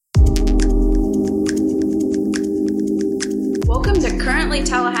Currently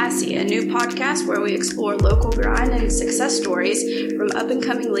Tallahassee, a new podcast where we explore local grind and success stories from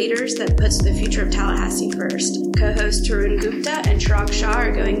up-and-coming leaders that puts the future of Tallahassee first. Co-hosts Tarun Gupta and Chirag Shah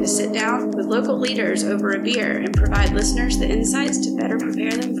are going to sit down with local leaders over a beer and provide listeners the insights to better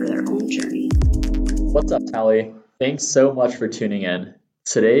prepare them for their own journey. What's up, Tally? Thanks so much for tuning in.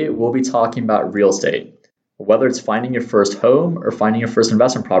 Today, we'll be talking about real estate. Whether it's finding your first home or finding your first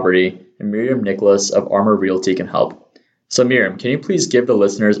investment property, Miriam Nicholas of Armor Realty can help. So Miriam, can you please give the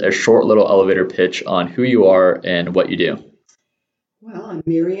listeners a short little elevator pitch on who you are and what you do? Well, I'm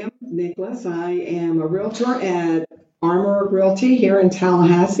Miriam Nicholas. I am a realtor at Armor Realty here in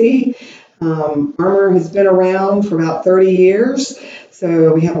Tallahassee. Armor has been around for about 30 years,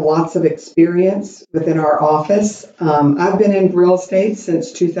 so we have lots of experience within our office. I've been in real estate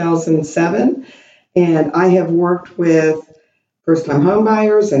since 2007, and I have worked with first-time home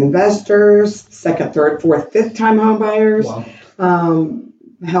buyers, investors, second, third, fourth, fifth-time home buyers. Wow.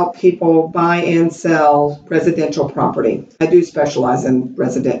 Help people buy and sell residential property. I do specialize in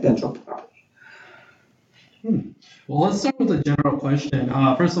residential property. Well, let's start with a general question.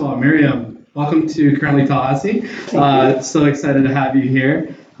 First of all, Miriam, welcome to Currently Tallahassee. So excited to have you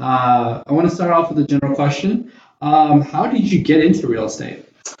here. I want to start off with a general question. How did you get into real estate?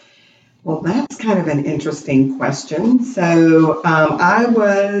 Well, that's kind of an interesting question. So I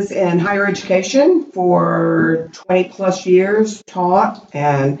was in higher education for 20 plus years, taught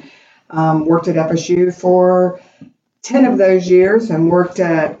and worked at FSU for 10 of those years and worked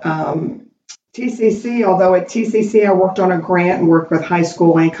at TCC, although at TCC I worked on a grant and worked with high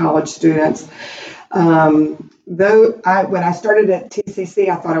school and college students. When I started at TCC,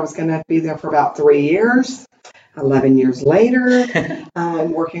 I thought I was going to be there for about 3 years. 11 years later,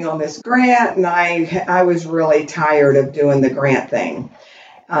 I'm working on this grant, and I was really tired of doing the grant thing.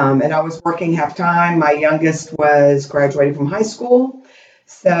 And I was working half-time. My youngest was graduating from high school,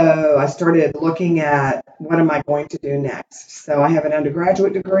 so I started looking at what am I going to do next. So I have an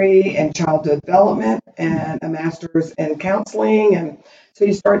undergraduate degree in childhood development and a master's in counseling, and so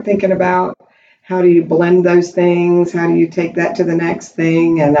you start thinking about how do you blend those things? How do you take that to the next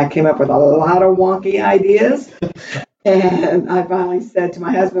thing? And I came up with a lot of wonky ideas. And I finally said to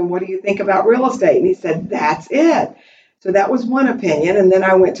my husband, what do you think about real estate? And he said, that's it. So that was one opinion. And then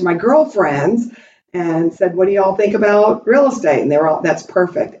I went to my girlfriends and said, what do y'all think about real estate? And they were all, that's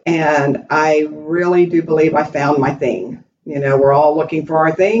perfect. And I really do believe I found my thing. You know, we're all looking for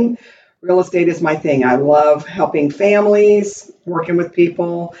our thing. Real estate is my thing. I love helping families, working with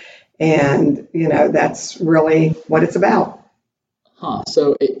people. And, you know, that's really what it's about.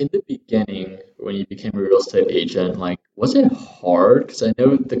 So in the beginning, when you became a real estate agent, was it hard? Because I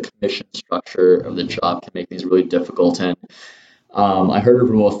know the commission structure of the job can make things really difficult. And I heard a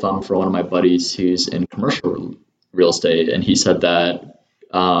rule of thumb for one of my buddies who's in commercial real estate. And he said that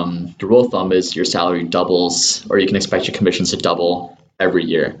the rule of thumb is your salary doubles, or you can expect your commissions to double every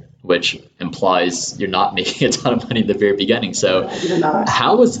year, which implies you're not making a ton of money at the very beginning. So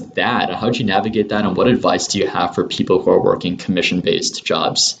how was that? How did you navigate that? And what advice do you have for people who are working commission-based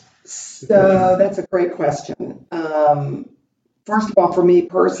jobs? So that's a great question. First of all, for me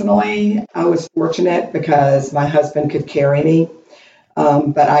personally, I was fortunate because my husband could carry me.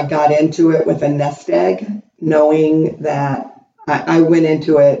 But I got into it with a nest egg, knowing that I went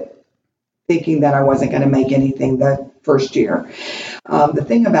into it thinking that I wasn't going to make anything the first year. The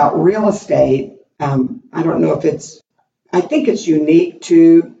thing about real estate, I don't know if I think it's unique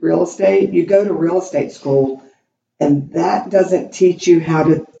to real estate. You go to real estate school, and that doesn't teach you how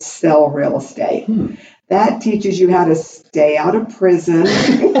to sell real estate. That teaches you how to stay out of prison.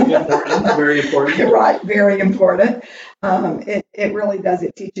 Very important. Right, very important. It really does.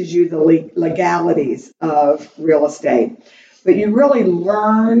 It teaches you the legalities of real estate. But you really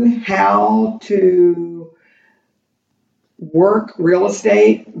learn how to work real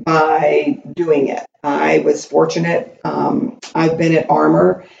estate by doing it. I was fortunate. I've been at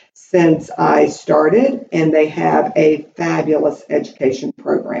Armor since I started, and they have a fabulous education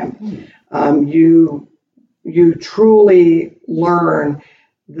program. You truly learn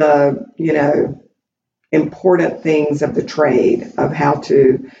the important things of the trade, of how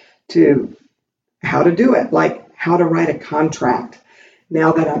to do it, like how to write a contract.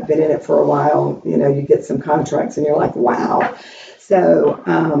 Now that I've been in it for a while, you get some contracts and you're like, wow. So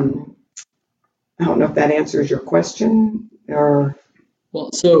I don't know if that answers your question or. Well,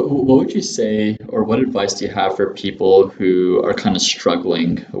 so what would you say, or what advice do you have for people who are kind of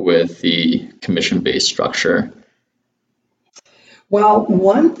struggling with the commission-based structure? Well,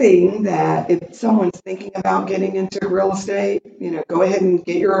 one thing that if someone's thinking about getting into real estate, go ahead and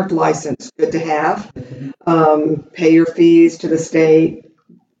get your license. Good to have. Pay your fees to the state,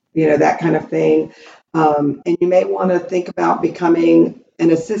 that kind of thing. And you may want to think about becoming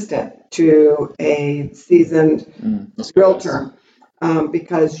an assistant to a seasoned That's good advice. realtor,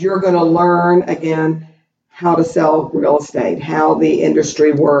 because you're going to learn again how to sell real estate, how the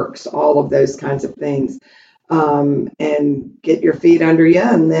industry works, all of those kinds of things, and get your feet under you,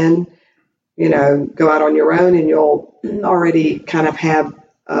 and then go out on your own, and you'll already kind of have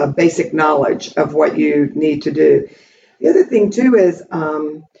basic knowledge of what you need to do. The other thing too is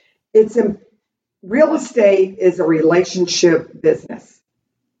it's real estate is a relationship business.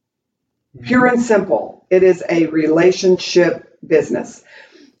 Pure and simple. It is a relationship business.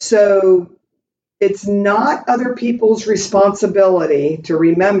 So it's not other people's responsibility to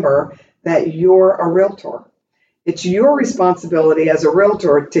remember that you're a realtor. It's your responsibility as a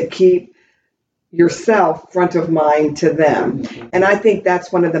realtor to keep yourself front of mind to them. And I think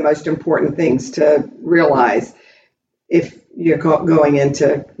that's one of the most important things to realize if you're going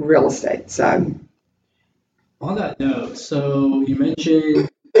into real estate. So, On that note, so you mentioned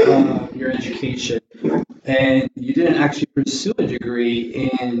your education, and you didn't actually pursue a degree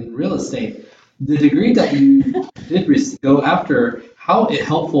in real estate. The degree that you did go after, how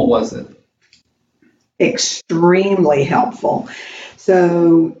helpful was it? extremely helpful.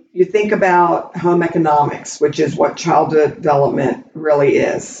 So you think about home economics, which is what child development really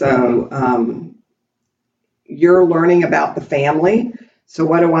is. So you're learning about the family. So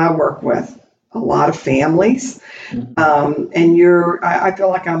what do I work with? A lot of families. And I feel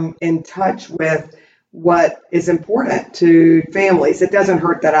like I'm in touch with what is important to families. It doesn't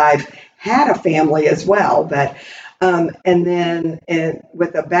hurt that I've had a family as well, but and then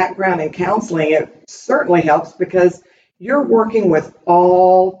with a background in counseling, it certainly helps because you're working with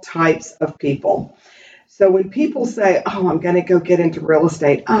all types of people. So when people say, "Oh, I'm going to go get into real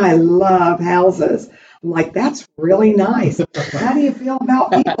estate. I love houses." I'm like, "That's really nice. How do you feel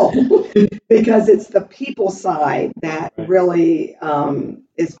about people?" Because it's the people side that really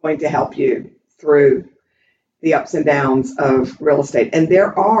is going to help you through the ups and downs of real estate. And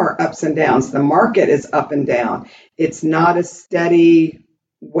there are ups and downs. The market is up and down. It's not a steady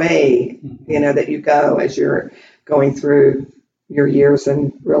way, that you go as you're going through your years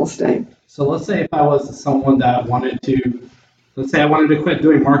in real estate. So let's say if I was someone that let's say I wanted to quit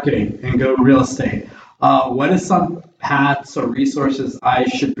doing marketing and go real estate. What is some paths or resources I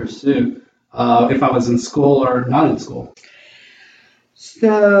should pursue if I was in school or not in school?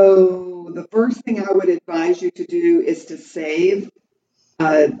 So the first thing I would advise you to do is to save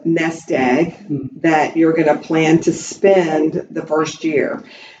a nest egg that you're going to plan to spend the first year.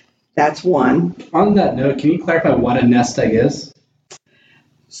 That's one. On that note, can you clarify what a nest egg is?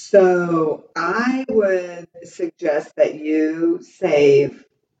 So I would suggest that you save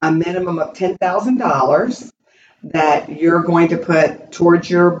a minimum of $10,000 that you're going to put towards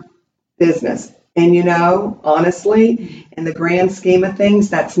your business. And honestly, in the grand scheme of things,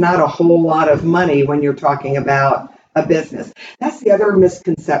 that's not a whole lot of money when you're talking about a business. That's the other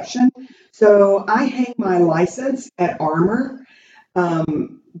misconception. So I hang my license at Armour,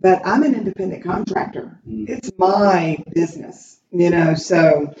 but I'm an independent contractor. It's my business,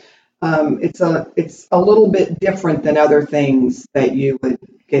 so it's a little bit different than other things that you would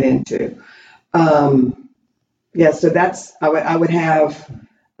get into. So that's I would have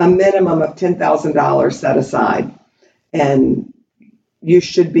a minimum of $10,000 set aside, and you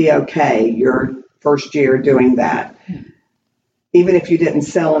should be okay your first year doing that, even if you didn't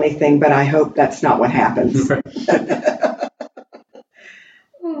sell anything, but I hope that's not what happens.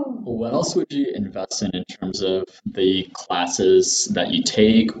 What else would you invest in terms of the classes that you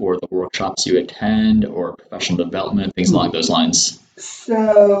take or the workshops you attend or professional development, things along those lines?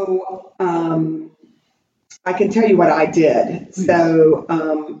 So I can tell you what I did.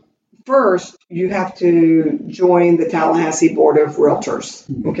 So first, you have to join the Tallahassee Board of Realtors.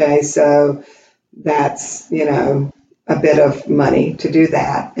 Okay, so that's, a bit of money to do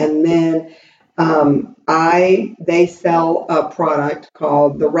that. And then they sell a product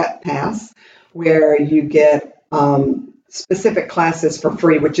called the Rep Pass, where you get specific classes for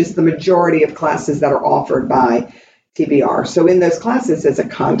free, which is the majority of classes that are offered by TBR. So in those classes is a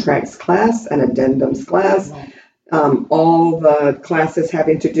contracts class, an addendums class, all the classes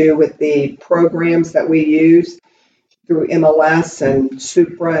having to do with the programs that we use through MLS and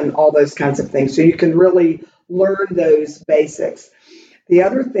Supra and all those kinds of things. So you can really learn those basics. The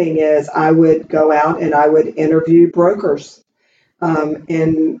other thing is I would go out and I would interview brokers.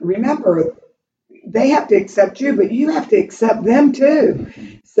 And remember, they have to accept you, but you have to accept them too.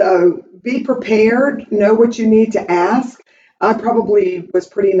 So be prepared, know what you need to ask. I probably was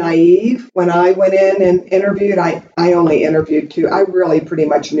pretty naive when I went in and interviewed. I only interviewed two. I really pretty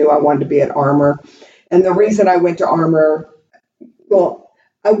much knew I wanted to be at Armor. And the reason I went to Armor, well,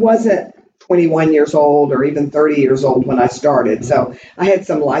 I wasn't 21 years old or even 30 years old when I started. So I had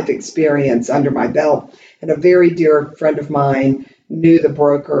some life experience under my belt. And a very dear friend of mine knew the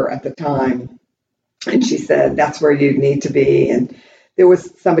broker at the time. And she said, that's where you need to be. And there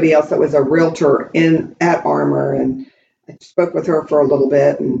was somebody else that was a realtor at Armor. And I spoke with her for a little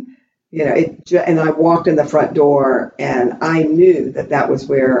bit. And, and I walked in the front door and I knew that was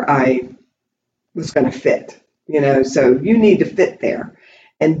where I was going to fit, so you need to fit there.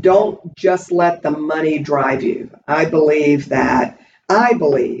 And don't just let the money drive you. I believe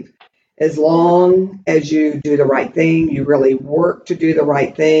as long as you do the right thing, you really work to do the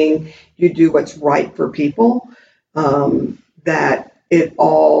right thing, you do what's right for people, that it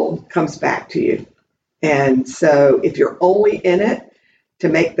all comes back to you. And so if you're only in it to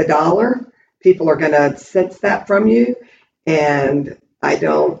make the dollar, people are going to sense that from you. And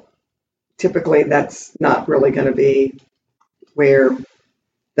typically that's not really going to be where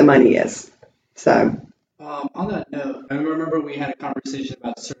the money is. So. On that note, I remember we had a conversation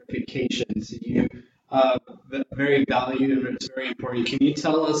about certifications. You very value and it's very important. Can you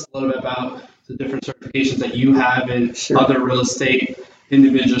tell us a little bit about the different certifications that you have and other real estate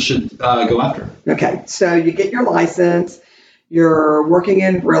individuals should go after? Okay, so you get your license. You're working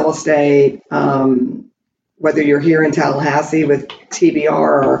in real estate, whether you're here in Tallahassee with TBR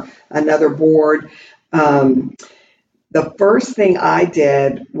or another board. The first thing I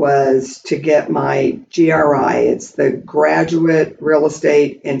did was to get my GRI. It's the Graduate Real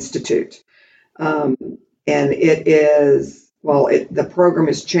Estate Institute. And it is, the program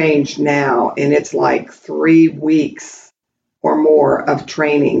has changed now, and it's like 3 weeks or more of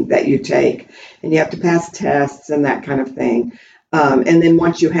training that you take. And you have to pass tests and that kind of thing. And then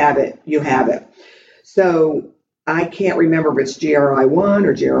once you have it, you have it. So I can't remember if it's GRI 1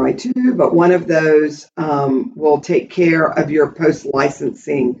 or GRI 2, but one of those will take care of your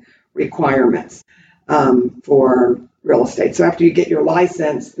post-licensing requirements for real estate. So after you get your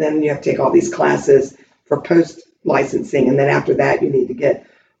license, then you have to take all these classes for post-licensing. And then after that, you need to get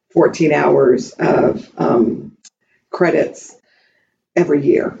 14 hours of credits every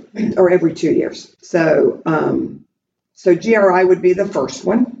year or every 2 years. So GRI would be the first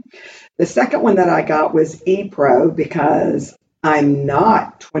one. The second one that I got was ePro because I'm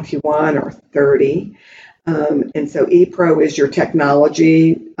not 21 or 30. And so ePro is your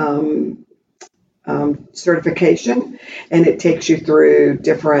technology certification, and it takes you through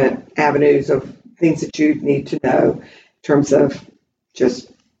different avenues of things that you need to know in terms of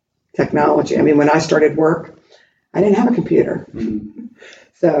just technology. I mean, when I started work, I didn't have a computer.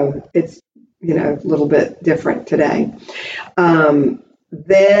 So it's, a little bit different today.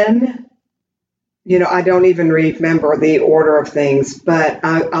 Then, I don't even remember the order of things, but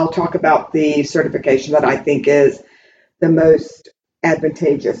I'll talk about the certification that I think is the most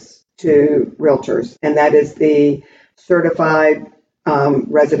advantageous to realtors, and that is the Certified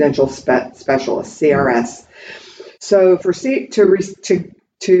Residential Specialist, CRS. So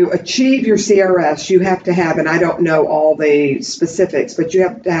to achieve your CRS, you have to have, and I don't know all the specifics, but you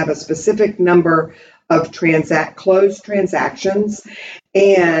have to have a specific number of closed transactions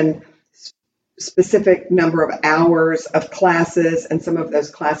and specific number of hours of classes, and some of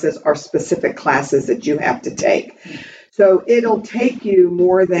those classes are specific classes that you have to take. So it'll take you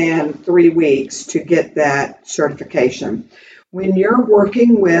more than 3 weeks to get that certification. When you're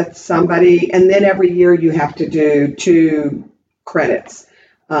working with somebody, and then every year you have to do 2 credits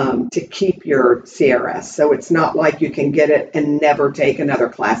to keep your CRS. So it's not like you can get it and never take another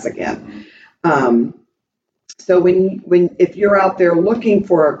class again. So if you're out there looking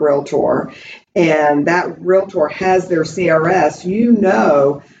for a realtor and that realtor has their CRS, you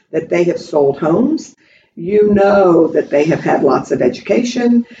know that they have sold homes, you know that they have had lots of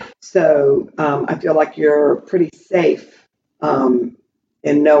education. So I feel like you're pretty safe in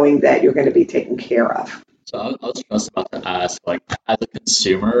knowing that you're going to be taken care of. So I was just about to ask, as a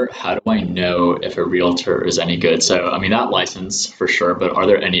consumer, how do I know if a realtor is any good? So, I mean, that license for sure, but are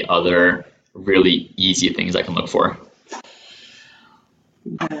there any other really easy things I can look for?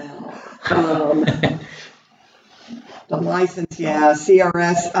 Well, the license, yeah,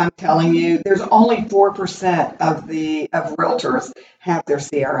 CRS, I'm telling you, there's only 4% of realtors have their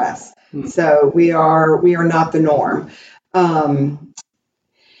CRS. So we are not the norm.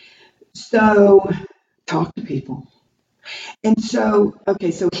 So talk to people. And so,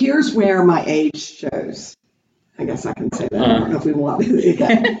 okay, so here's where my age shows. I guess I can say that. I don't know if we want to do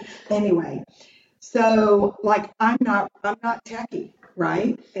that. Anyway, so like I'm not techie,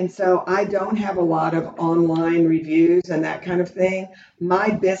 right? And so I don't have a lot of online reviews and that kind of thing. My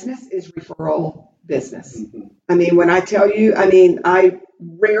business is referral business. I mean, when I tell you, I mean, I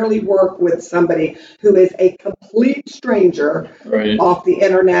rarely work with somebody who is a complete stranger Right. off the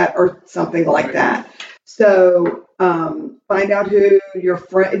internet or something like that. So find out who your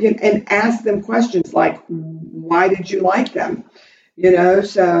friend and ask them questions like, why did you like them? You know,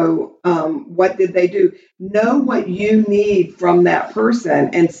 so what did they do? Know what you need from that person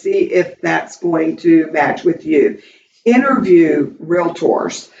and see if that's going to match with you. Interview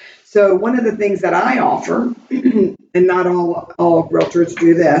realtors. So one of the things that I offer, and not all realtors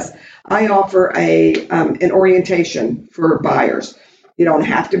do this, I offer an orientation for buyers. You don't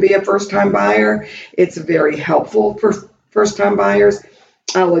have to be a first-time buyer. It's very helpful for first-time buyers.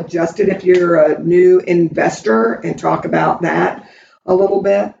 I'll adjust it if you're a new investor and talk about that a little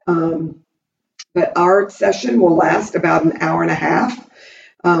bit. But our session will last about an hour and a half.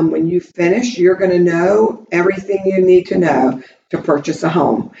 When you finish, you're going to know everything you need to know to purchase a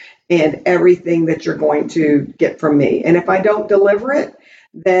home and everything that you're going to get from me. And if I don't deliver it,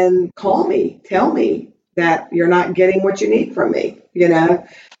 then call me, tell me that you're not getting what you need from me, you know?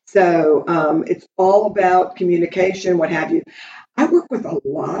 So it's all about communication, what have you. I work with a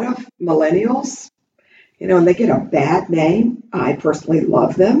lot of millennials, you know, and they get a bad name. I personally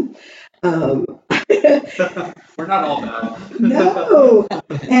love them. We're not all bad. No.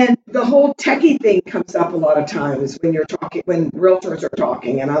 And the whole techie thing comes up a lot of times when realtors are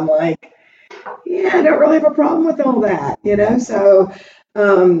talking. And I'm like, yeah, I don't really have a problem with all that, you know? So,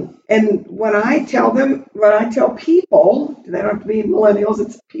 and when I tell people, they don't have to be millennials,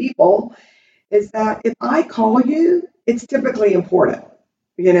 it's people, is that if I call you, it's typically important.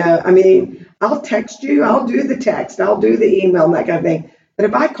 You know, I mean, I'll text you, I'll do the text, I'll do the email and that kind of thing. But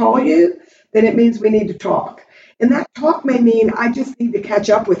if I call you, then it means we need to talk. And that talk may mean I just need to catch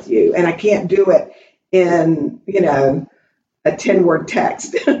up with you and I can't do it in, you know, a 10-word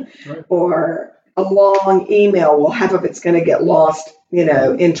text Right. or a long email. Well, half of it's going to get lost, you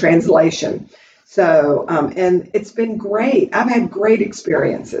know, in translation. So, and it's been great. I've had great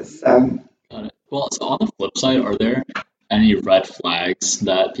experiences. So. Got it. Well, so on the flip side, are there any red flags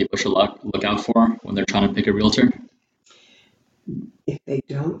that people should look out for when they're trying to pick a realtor? If they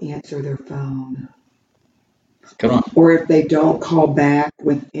don't answer their phone, Good one. or if they don't call back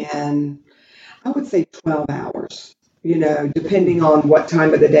within, I would say 12 hours, you know, depending on what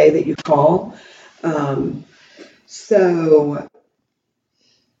time of the day that you call. So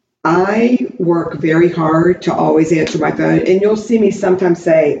I work very hard to always answer my phone, and you'll see me sometimes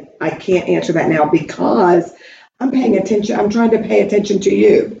say, I can't answer that now because I'm paying attention. I'm trying to pay attention to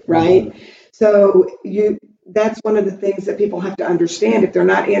you, right? So that's one of the things that people have to understand. If they're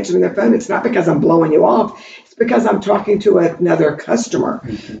not answering their phone, it's not because I'm blowing you off. It's because I'm talking to another customer.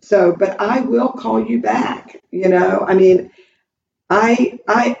 So, but I will call you back. You know, I mean,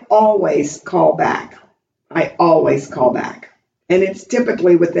 I always call back. I always call back. And it's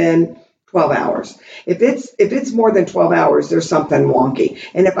typically within 12 hours. If it's more than 12 hours, there's something wonky.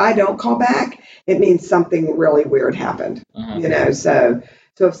 And if I don't call back, it means something really weird happened. You know, so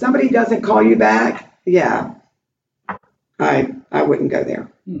if somebody doesn't call you back, yeah, I wouldn't go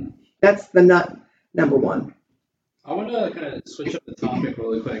there. That's the number one. I want to kind of switch up the topic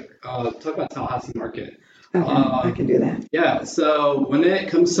really quick. Talk about Tallahassee market. Okay, I can do that. Yeah, so when it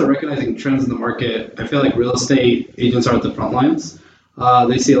comes to recognizing trends in the market, I feel like real estate agents are at the front lines.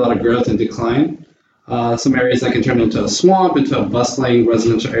 They see a lot of growth and decline. Some areas that can turn into a swamp, into a bustling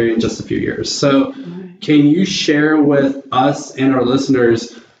residential area in just a few years. So can you share with us and our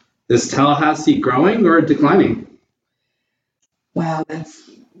listeners, is Tallahassee growing or declining? Wow,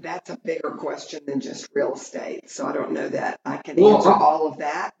 that's a bigger question than just real estate. So I don't know that I can answer all of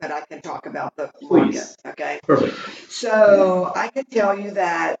that, but I can talk about the market. Okay. Perfect. So I can tell you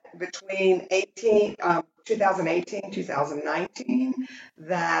that between 2018, 2019,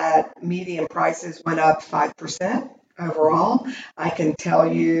 that median prices went up 5% overall. I can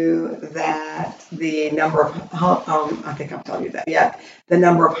tell you that the number of I think I'll tell you that. Yeah, the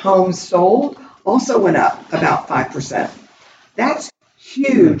number of homes sold also went up about 5%. That's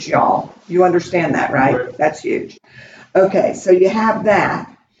huge, y'all. You understand that, right? That's huge. Okay, so you have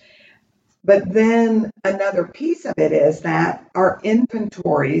that. But then another piece of it is that our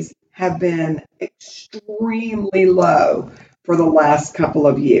inventories have been extremely low for the last couple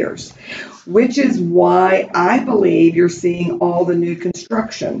of years, which is why I believe you're seeing all the new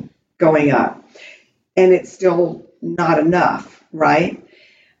construction going up. And it's still not enough, right?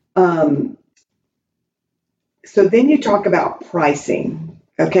 So then you talk about pricing.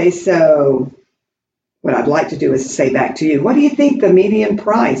 Okay, so what I'd like to do is say back to you, what do you think the median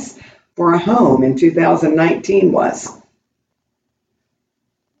price for a home in 2019 was?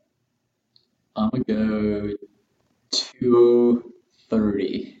 I'm gonna go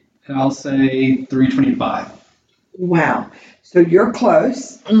 230. And I'll say 325. Wow. So you're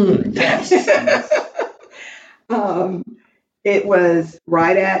close. Yes. It was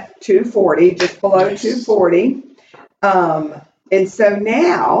right at 240, just below 240. And so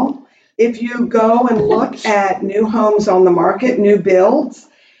now, if you go and look at new homes on the market, new builds,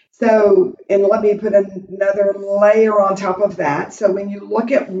 so, and let me put another layer on top of that. So when you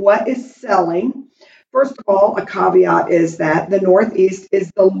look at what is selling, first of all, a caveat is that the Northeast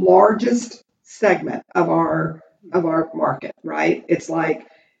is the largest segment of our market, right? It's like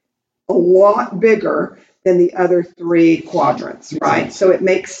a lot bigger than the other three quadrants, right? So it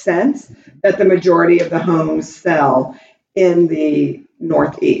makes sense that the majority of the homes sell in the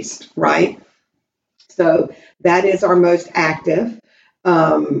Northeast, right? So that is our most active,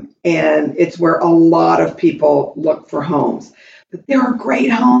 and it's where a lot of people look for homes. But there are great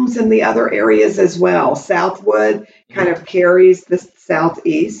homes in the other areas as well. Southwood kind of carries the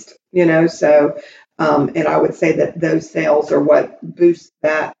Southeast, so, and I would say that those sales are what boosts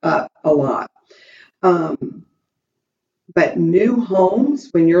that up a lot. But new homes,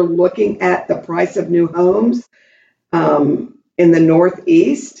 when you're looking at the price of new homes in the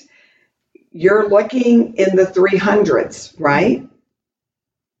Northeast, you're looking in the 300s, right?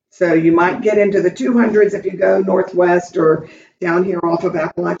 So you might get into the 200s if you go northwest or down here off of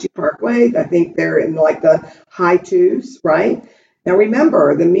Appalachian Parkway. I think they're in like the high twos, right? Now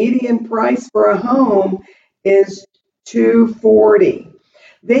remember, the median price for a home is $240.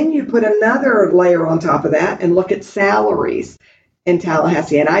 Then you put another layer on top of that and look at salaries in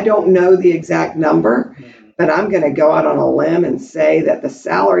Tallahassee. And I don't know the exact number, but I'm going to go out on a limb and say that the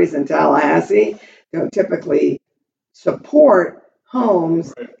salaries in Tallahassee don't typically support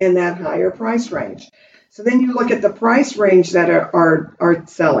homes in that higher price range. So then you look at the price range that are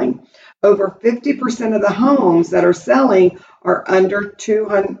selling. Over 50% of the homes that are selling are under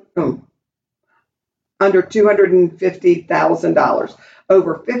 $250,000.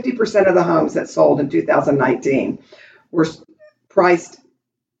 Over 50% of the homes that sold in 2019 were priced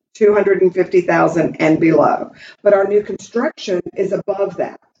 $250,000 and below. But our new construction is above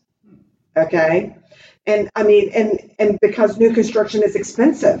that. Okay? And I mean, and because new construction is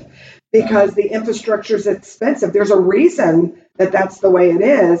expensive, because the infrastructure is expensive, there's a reason that that's the way it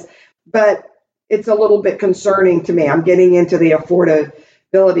is, but it's a little bit concerning to me. I'm getting into the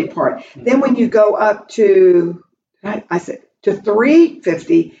affordability part. Then when you go up to, I said, to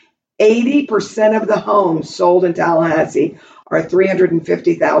 350, 80% of the homes sold in Tallahassee are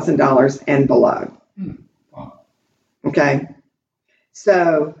 $350,000 and below. Wow. Okay.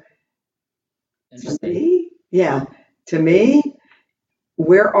 So to me,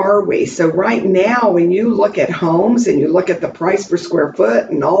 where are we? So right now, when you look at homes and you look at the price per square foot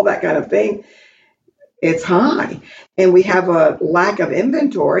and all that kind of thing, it's high. And we have a lack of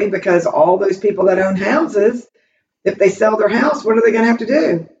inventory because all those people that own houses, if they sell their house, what are they going to have to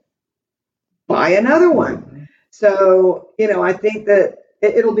do? Buy another one. So, I think that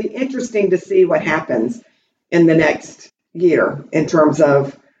it'll be interesting to see what happens in the next year in terms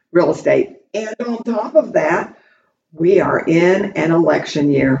of real estate. And on top of that, we are in an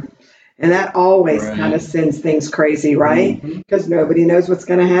election year. And that always kind of sends things crazy, right? Because nobody knows what's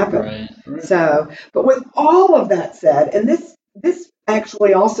going to happen. Right. So, but with all of that said, and this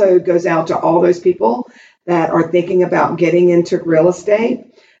actually also goes out to all those people that are thinking about getting into real estate.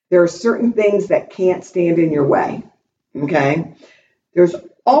 There are certain things that can't stand in your way. Okay. There's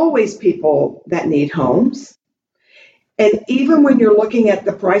always people that need homes. And even when you're looking at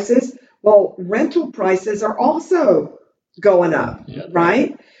the prices, well, rental prices are also going up,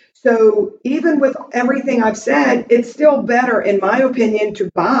 right? So even with everything I've said, it's still better, in my opinion,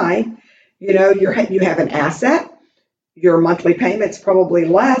 to buy. You have an asset. Your monthly payment's probably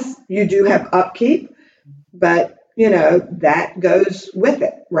less. You do have upkeep, but that goes with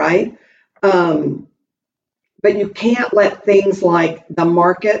it, right? But you can't let things like the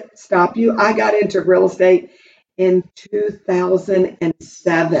market stop you. I got into real estate in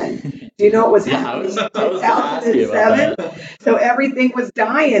 2007. Do you know what was happening in 2007? So everything was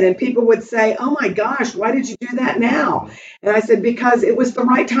dying, and people would say, "Oh my gosh, why did you do that now?" And I said, because it was the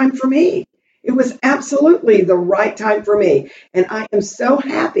right time for me. It was absolutely the right time for me. And I am so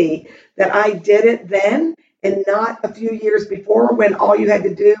happy that I did it then and not a few years before, when all you had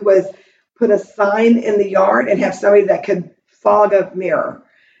to do was put a sign in the yard and have somebody that could fog a mirror.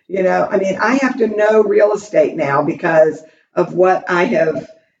 I mean, I have to know real estate now because of what I have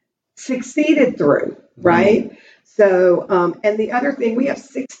succeeded through, right? So, and the other thing, we have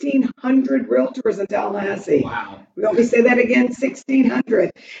 1,600 realtors in Tallahassee. Wow. We want me to say that again,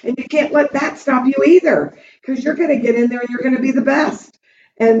 1,600. And you can't let that stop you either, because you're going to get in there and you're going to be the best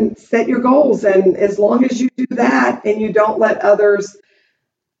and set your goals. And as long as you do that and you don't let others,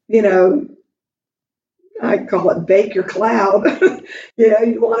 I call it bake your cloud.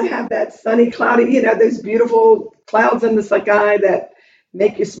 You want to have that sunny, cloudy, those beautiful clouds in the sky that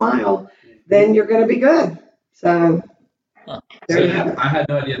make you smile, then you're going to be good. So there you have it. I had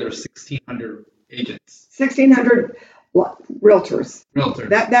no idea there were 1,600 agents. 1,600 realtors.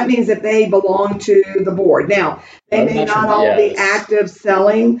 That means that they belong to the board. Now, they may not all be active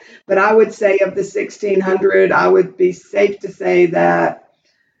selling, but I would say of the 1,600, I would be safe to say that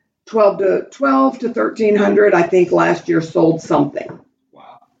 12 to 1,300, I think last year sold something.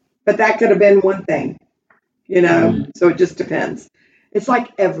 Wow. But that could have been one thing, so it just depends. It's like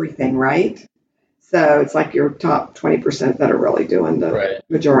everything, right? So it's like your top 20% that are really doing the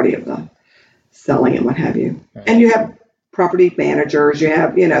majority of the selling and what have you. Right. And you have property managers, you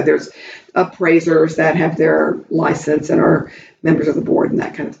have, there's appraisers that have their license and are members of the board and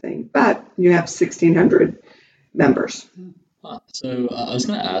that kind of thing. But you have 1,600 members. So I was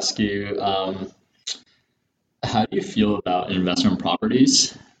going to ask you, how do you feel about investment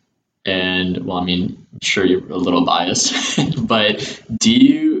properties? And, well, I mean, I'm sure you're a little biased, but do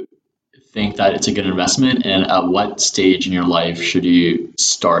you think that it's a good investment? And at what stage in your life should you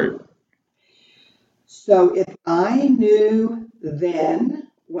start? So if I knew then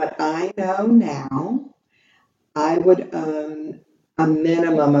what I know now, I would own a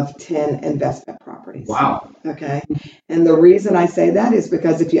minimum of 10 investment properties. Wow. Okay. And the reason I say that is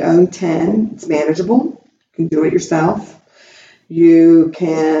because if you own 10, it's manageable. You can do it yourself. You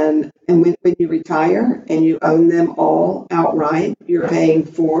can, and when you retire and you own them all outright, you're going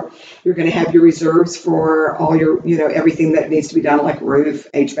to have your reserves for all your, everything that needs to be done, like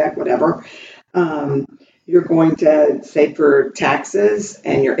roof, HVAC, whatever. You're going to save for taxes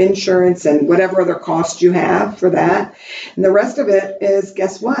and your insurance and whatever other costs you have for that. And the rest of it is,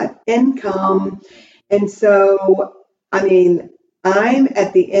 guess what? Income. And so, I mean, I'm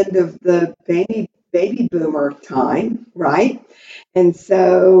at the end of the baby boomer time, right? And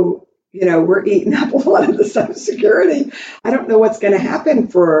so, we're eating up a lot of the Social Security. I don't know what's going to happen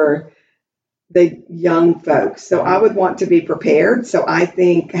for the young folks. So I would want to be prepared. So I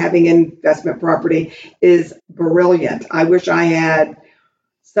think having investment property is brilliant. I wish I had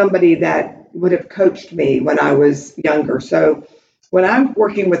somebody that would have coached me when I was younger. So when I'm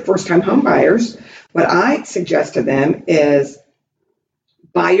working with first-time home buyers, what I suggest to them is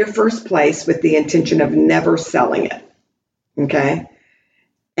buy your first place with the intention of never selling it. Okay?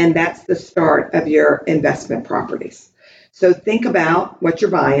 And that's the start of your investment properties. So think about what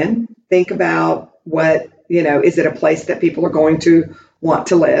you're buying. Think about what, is it a place that people are going to want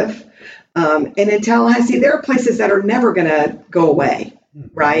to live? And in Tallahassee, there are places that are never going to go away,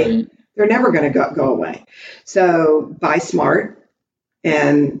 right? They're never going to go away. So buy smart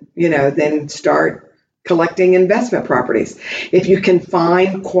and, then start collecting investment properties. If you can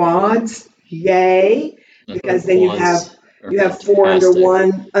find quads, yay, because then you have four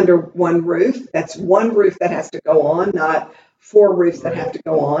under one roof. That's one roof that has to go on, not four roofs that have to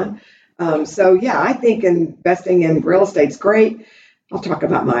go on. So yeah, I think investing in real estate's great. I'll talk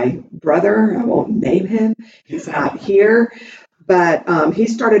about my brother. I won't name him. He's not here, but he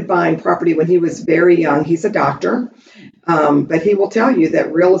started buying property when he was very young. He's a doctor, but he will tell you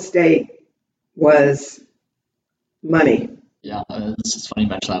that real estate was money. Yeah, it's funny you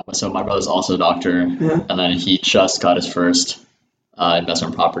mention that. So my brother's also a doctor, and then he just got his first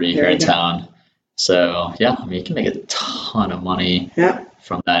investment property here in town. So yeah, I mean, you can make a ton of money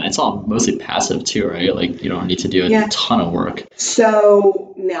from that. And it's all mostly passive too, right? Like you don't need to do a ton of work.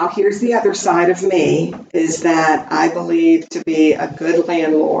 So now here's the other side of me is that I believe to be a good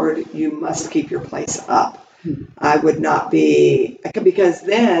landlord, you must keep your place up. I would not be, because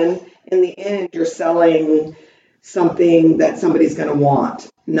then in the end, you're selling something that somebody's going to want,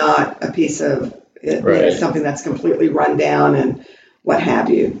 not a piece of something that's completely run down and what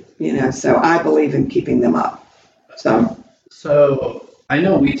have you, so I believe in keeping them up. So I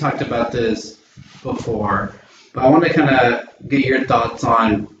know we talked about this before, but I want to kind of get your thoughts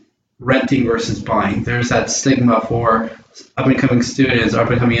on renting versus buying. There's that stigma for up-and-coming students or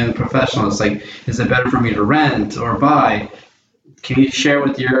up-and-coming young professionals. Like, is it better for me to rent or buy? Can you share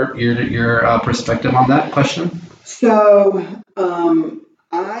with your perspective on that question? So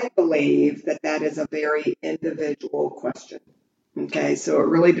I believe believe that that is a very individual question. Okay, so it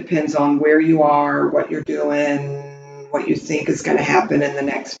really depends on where you are, what you're doing, what you think is going to happen in the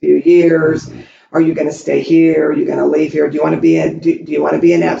next few years. Are you going to stay here? Are you going to leave here? Do you want to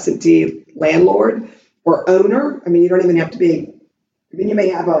be an absentee landlord or owner? I mean, you don't even have to be. I mean, you may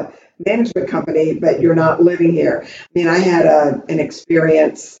have a management company, but you're not living here. I mean, I had an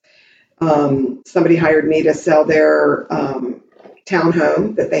experience. Somebody hired me to sell their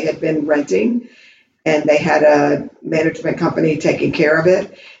townhome that they had been renting, and they had a management company taking care of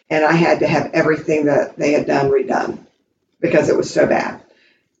it, and I had to have everything that they had done redone because it was so bad,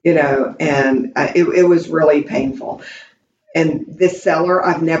 and it was really painful. And this seller,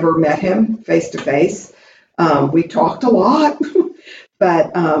 I've never met him face to face. We talked a lot,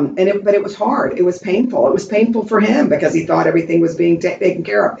 but it was hard. It was painful. It was painful for him because he thought everything was being taken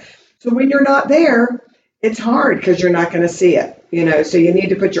care of. So when you're not there, it's hard because you're not going to see it, so you need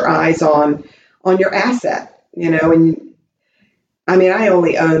to put your eyes on your asset, and I mean, I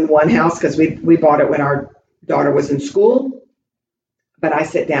only own one house because we bought it when our daughter was in school, but I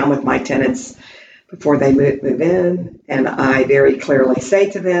sit down with my tenants before they move in, and I very clearly say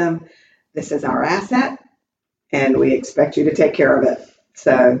to them, this is our asset, and we expect you to take care of it.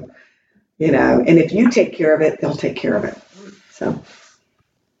 So, and if you take care of it, they'll take care of it. So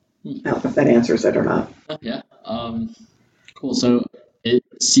I don't know if that answers it or not. Yeah. Cool. So it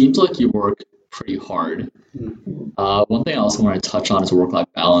seems like you work pretty hard. One thing I also want to touch on is work-life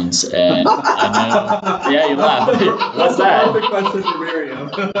balance, and I know, yeah, you laugh. What's that? That's a question for Miriam.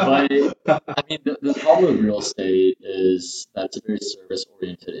 But I mean, the problem with real estate is that it's a very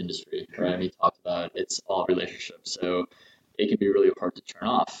service-oriented industry, right? We talked about it's all relationships, so it can be really hard to turn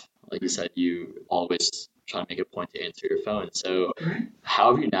off. Like you said, you always try to make a point to answer your phone. So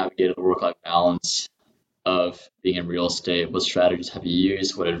how have you navigated the work-life balance of being in real estate? What strategies have you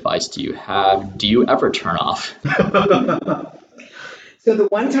used? What advice do you have? Do you ever turn off? So the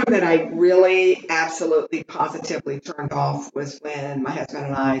one time that I really absolutely positively turned off was when my husband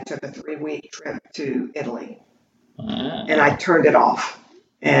and I took a 3-week trip to Italy. And I turned it off.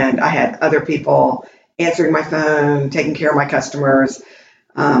 And I had other people answering my phone, taking care of my customers.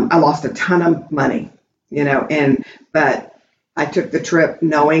 I lost a ton of money, but I took the trip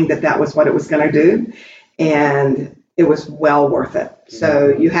knowing that that was what it was going to do. And it was well worth it. So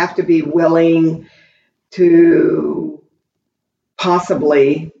you have to be willing to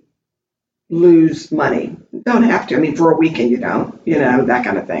possibly lose money. Don't have to. I mean, for a weekend, you don't, that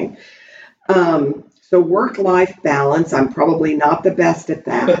kind of thing. So work-life balance, I'm probably not the best at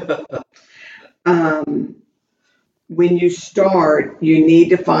that. When you start, you need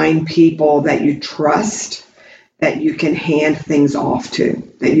to find people that you trust, that you can hand things off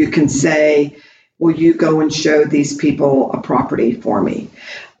to, that you can say, will you go and show these people a property for me?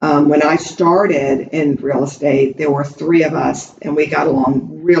 When I started in real estate, there were 3 of us, and we got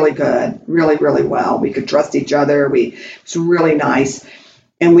along really good, really, really well. We could trust each other. It was really nice.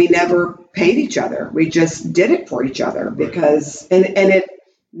 And we never paid each other. We just did it for each other because, and it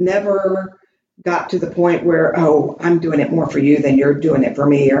never got to the point where, oh, I'm doing it more for you than you're doing it for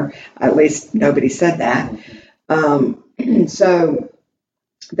me, or at least nobody said that. So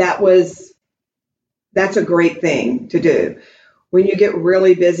that's a great thing to do. When you get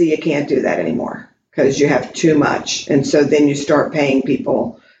really busy, you can't do that anymore because you have too much. And so then you start paying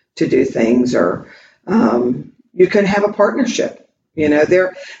people to do things, or you can have a partnership.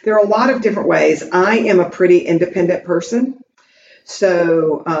 There are a lot of different ways. I am a pretty independent person.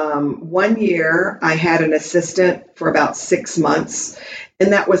 So one year I had an assistant for about 6 months,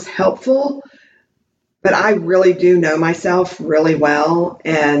 and that was helpful. But I really do know myself really well,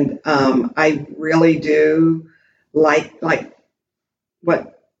 and I really do like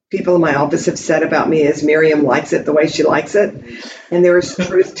what people in my office have said about me is Miriam likes it the way she likes it, and there is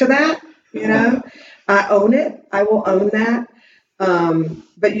truth to that. I own it. I will own that.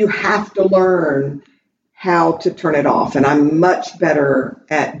 But you have to learn how to turn it off, and I'm much better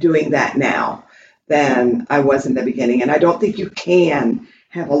at doing that now than I was in the beginning. And I don't think you can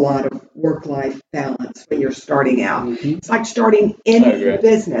have a lot of work-life balance when you're starting out. Mm-hmm. It's like starting any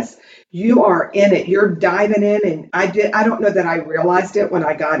business. You are in it. You're diving in, and I don't know that I realized it when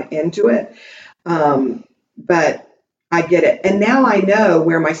I got into it, but I get it. And now I know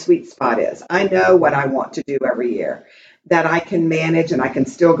where my sweet spot is. I know what I want to do every year, that I can manage, and I can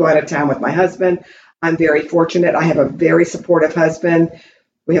still go out of town with my husband. I'm very fortunate. I have a very supportive husband.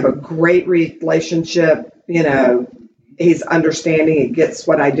 We have a great relationship. He's understanding. He gets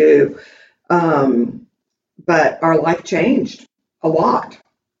what I do. But our life changed a lot.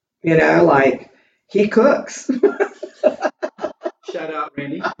 Like he cooks. Chef shout out,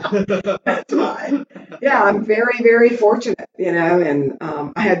 Randy. That's right. Yeah, I'm very, very fortunate, and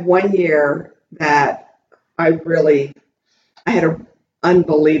I had one year that I had an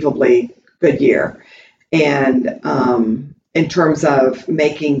unbelievably good year. And in terms of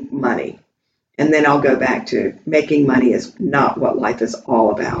making money. And then I'll go back to making money is not what life is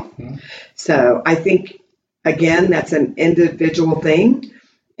all about. Mm-hmm. So I think, again, that's an individual thing.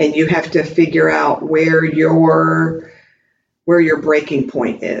 And you have to figure out where your breaking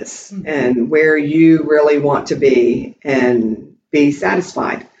point is and where you really want to be and be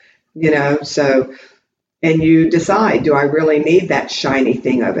satisfied, so, and you decide, do I really need that shiny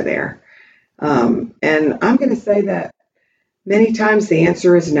thing over there? And I'm going to say that many times the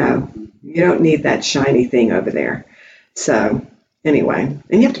answer is no. You don't need that shiny thing over there. So anyway,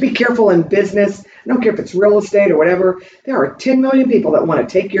 and you have to be careful in business. I don't care if it's real estate or whatever. There are 10 million people that want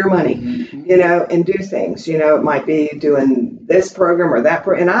to take your money, and do things. It might be doing this program or that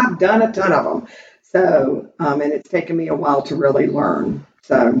program. And I've done a ton of them. So, and it's taken me a while to really learn.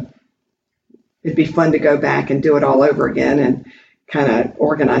 So it'd be fun to go back and do it all over again and kind of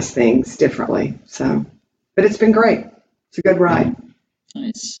organize things differently. So, but it's been great. It's a good ride.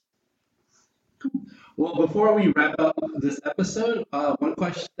 Nice. Well, before we wrap up this episode, one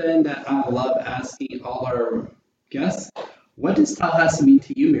question that I love asking all our guests: what does Tallahassee mean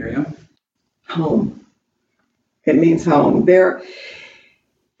to you, Miriam? Home. It means home. There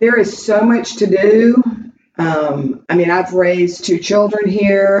is so much to do. I've raised 2 children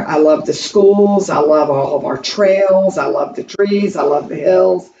here. I love the schools. I love all of our trails. I love the trees. I love the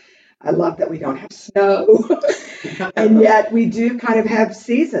hills. I love that we don't have snow. And yet we do kind of have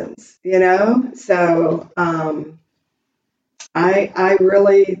seasons, So I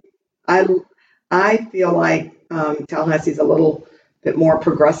feel like Tallahassee's a little bit more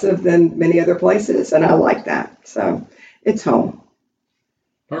progressive than many other places, and I like that. So it's home.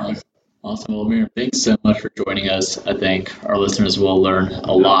 Perfect. Awesome. Well, Miriam, thanks so much for joining us. I think our listeners will learn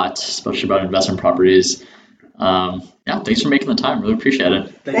a lot, especially about investment properties. Thanks for making the time. Really appreciate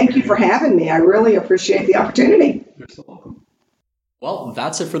it. Thank you for having me. I really appreciate the opportunity. You're so welcome. Well,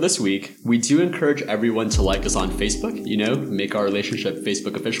 that's it for this week. We do encourage everyone to like us on Facebook, make our relationship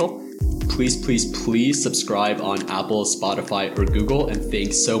Facebook official. Please, please, please subscribe on Apple, Spotify, or Google, and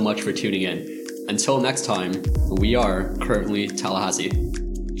thanks so much for tuning in. Until next time, we are Currently Tallahassee.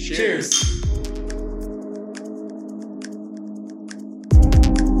 Cheers!